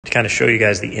To kind of show you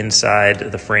guys the inside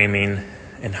of the framing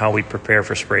and how we prepare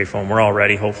for spray foam. We're all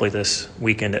ready. Hopefully this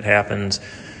weekend it happens.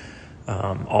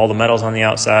 All the metal's on the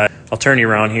outside. I'll turn you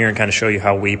around here and kind of show you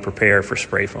how we prepare for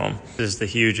spray foam. This is the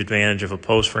huge advantage of a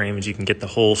post frame, is you can get the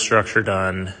whole structure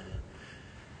done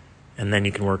and then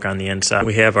you can work on the inside.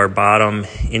 We have our bottom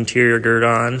interior girt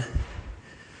on,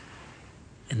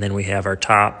 and then we have our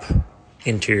top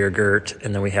interior girt,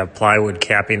 and then we have plywood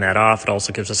capping that off. It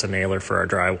also gives us a nailer for our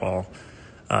drywall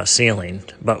ceiling.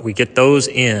 But we get those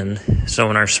in, so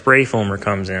when our spray foamer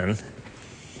comes in,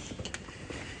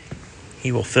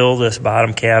 he will fill this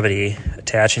bottom cavity,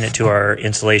 attaching it to our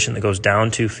insulation that goes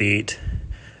down 2 feet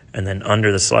and then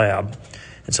under the slab.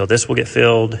 And so this will get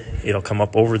filled. It'll come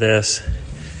up over this,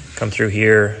 come through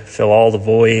here, fill all the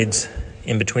voids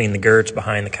in between the girts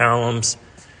behind the columns,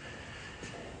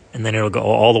 and then it'll go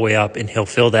all the way up, and he'll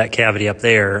fill that cavity up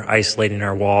there, isolating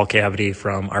our wall cavity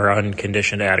from our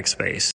unconditioned attic space.